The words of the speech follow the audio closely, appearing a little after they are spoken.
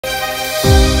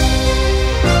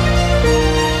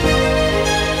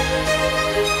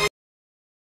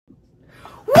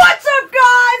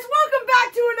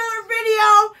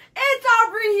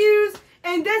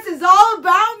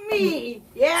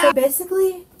So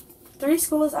basically, 3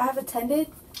 schools I have attended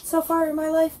so far in my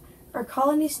life are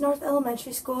Colonies North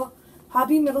Elementary School,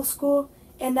 Hobby Middle School,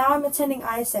 and now I'm attending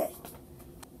ISA.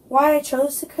 Why I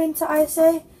chose to come to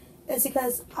ISA is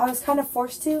because I was kind of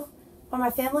forced to by my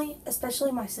family,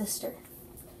 especially my sister.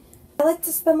 I like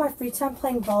to spend my free time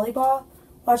playing volleyball,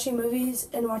 watching movies,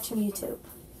 and watching YouTube.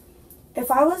 If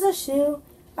I was a shoe,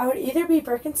 I would either be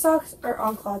Birkenstocks or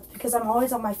On-Clods because I'm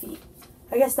always on my feet.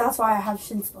 I guess that's why I have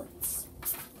shin splints.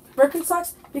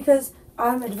 Birkenstocks because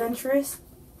I'm adventurous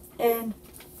and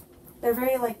they're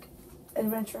very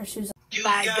adventurous shoes.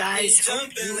 Bye guys, hope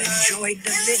you enjoyed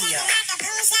the video.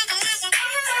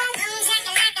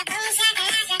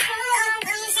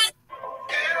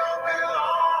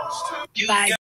 Bye.